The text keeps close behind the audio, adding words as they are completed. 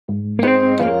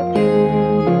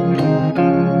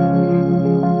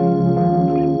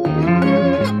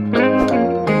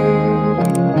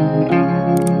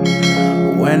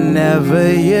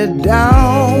it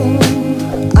down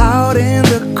out in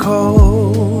the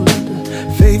cold,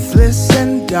 faithless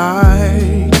and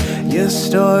dark, your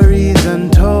story's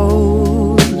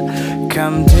untold.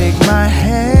 Come take my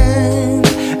hand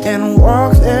and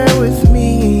walk there with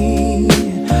me.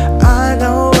 I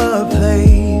know a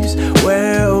place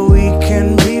where we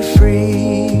can be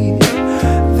free.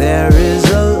 There is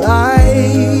a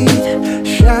light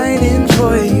shining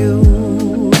for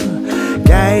you,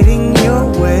 guiding your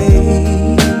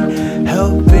way,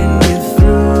 helping you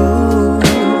through.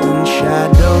 And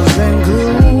shadows and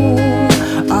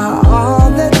gloom are all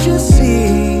that you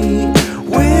see.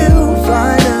 We'll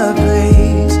find a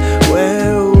place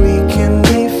where we can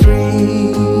be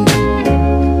free.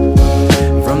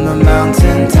 From the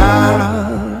mountain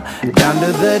top down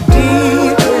to the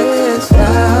deepest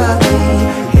valley,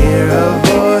 hear a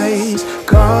voice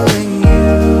calling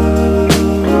you.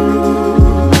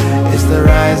 It's the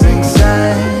rising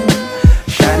sun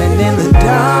shining in the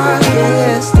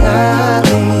darkest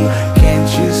alley. Can't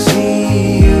you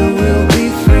see you will be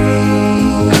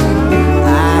free?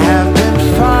 I have been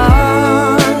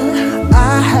far, I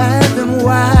have been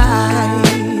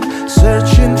wide,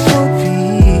 searching for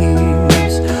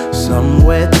peace,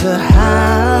 somewhere to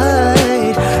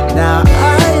hide. Now I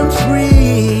am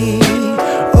free,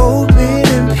 open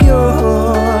and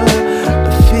pure,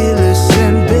 fearless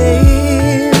and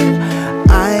babe,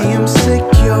 I am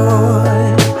secure.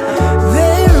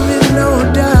 There is no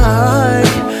dark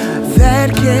that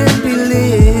can't be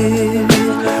lit.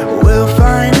 We'll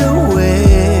find a way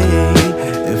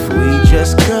if we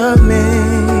just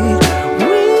commit.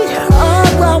 We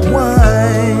are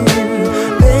one.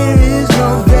 There is no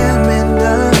them and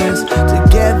us.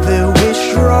 Together we're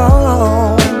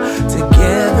strong.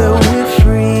 Together we're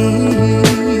free.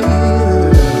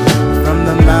 From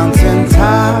the mountain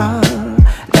top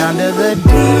down to the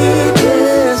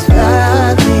deepest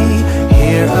valley,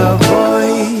 hear a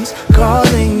voice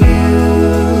calling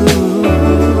you.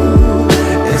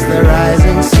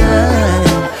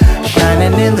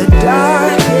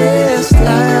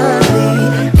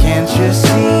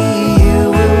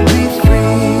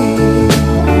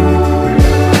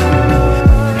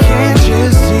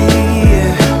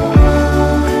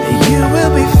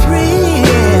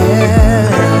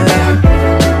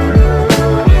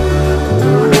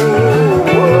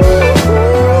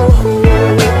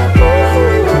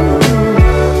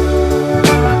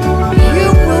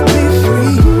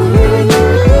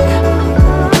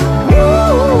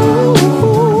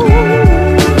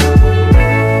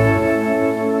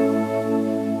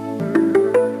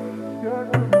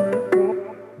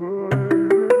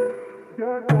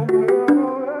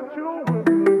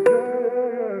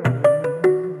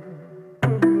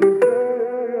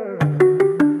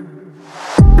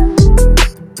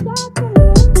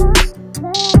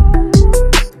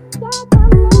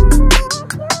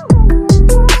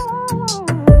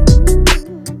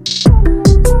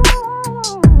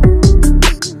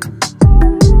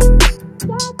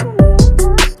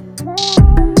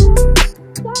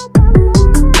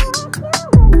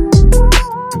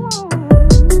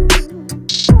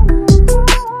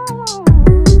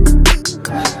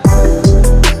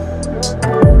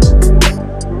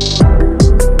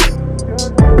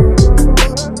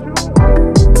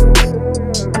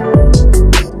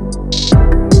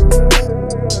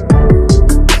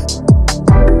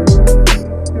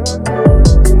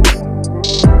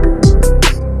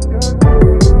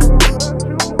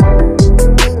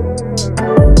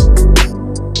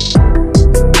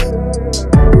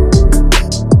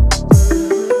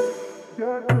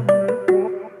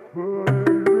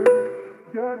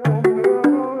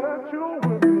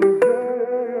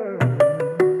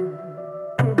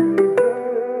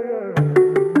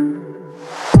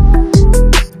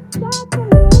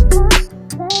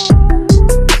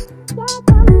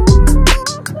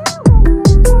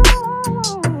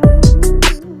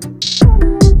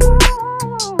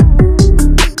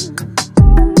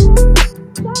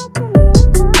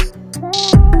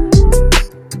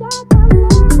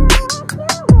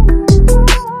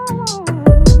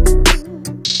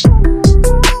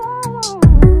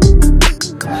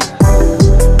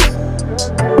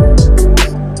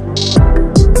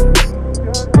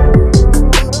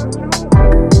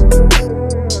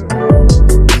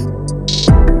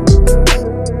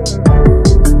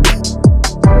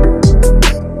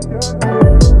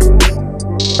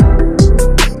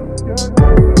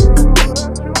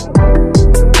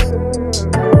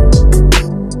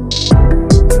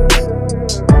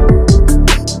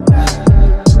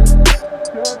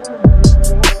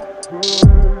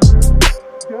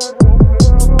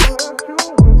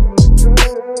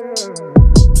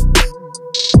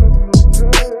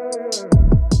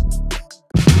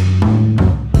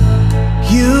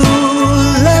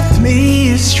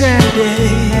 stranded,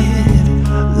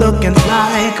 looking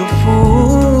like a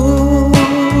fool.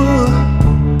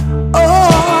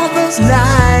 All those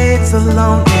nights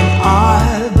alone in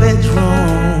our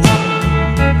bedroom.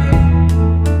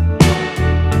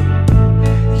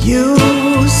 You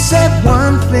said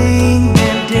one thing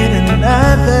and did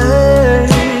another,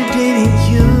 didn't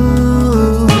you?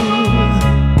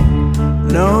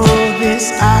 Know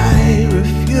this, I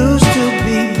refuse to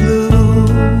be blue.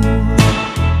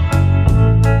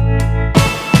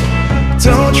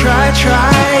 Don't try,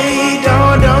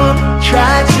 don't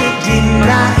try to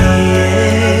deny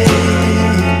it.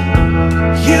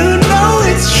 You know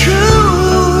it's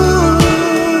true.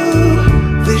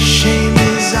 The shame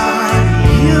is on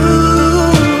you.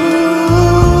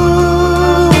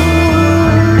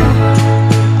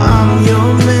 I'm your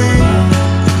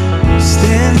man.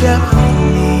 Stand up for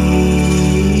me.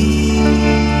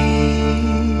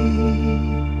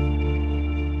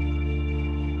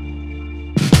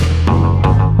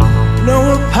 No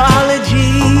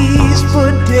apologies for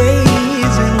days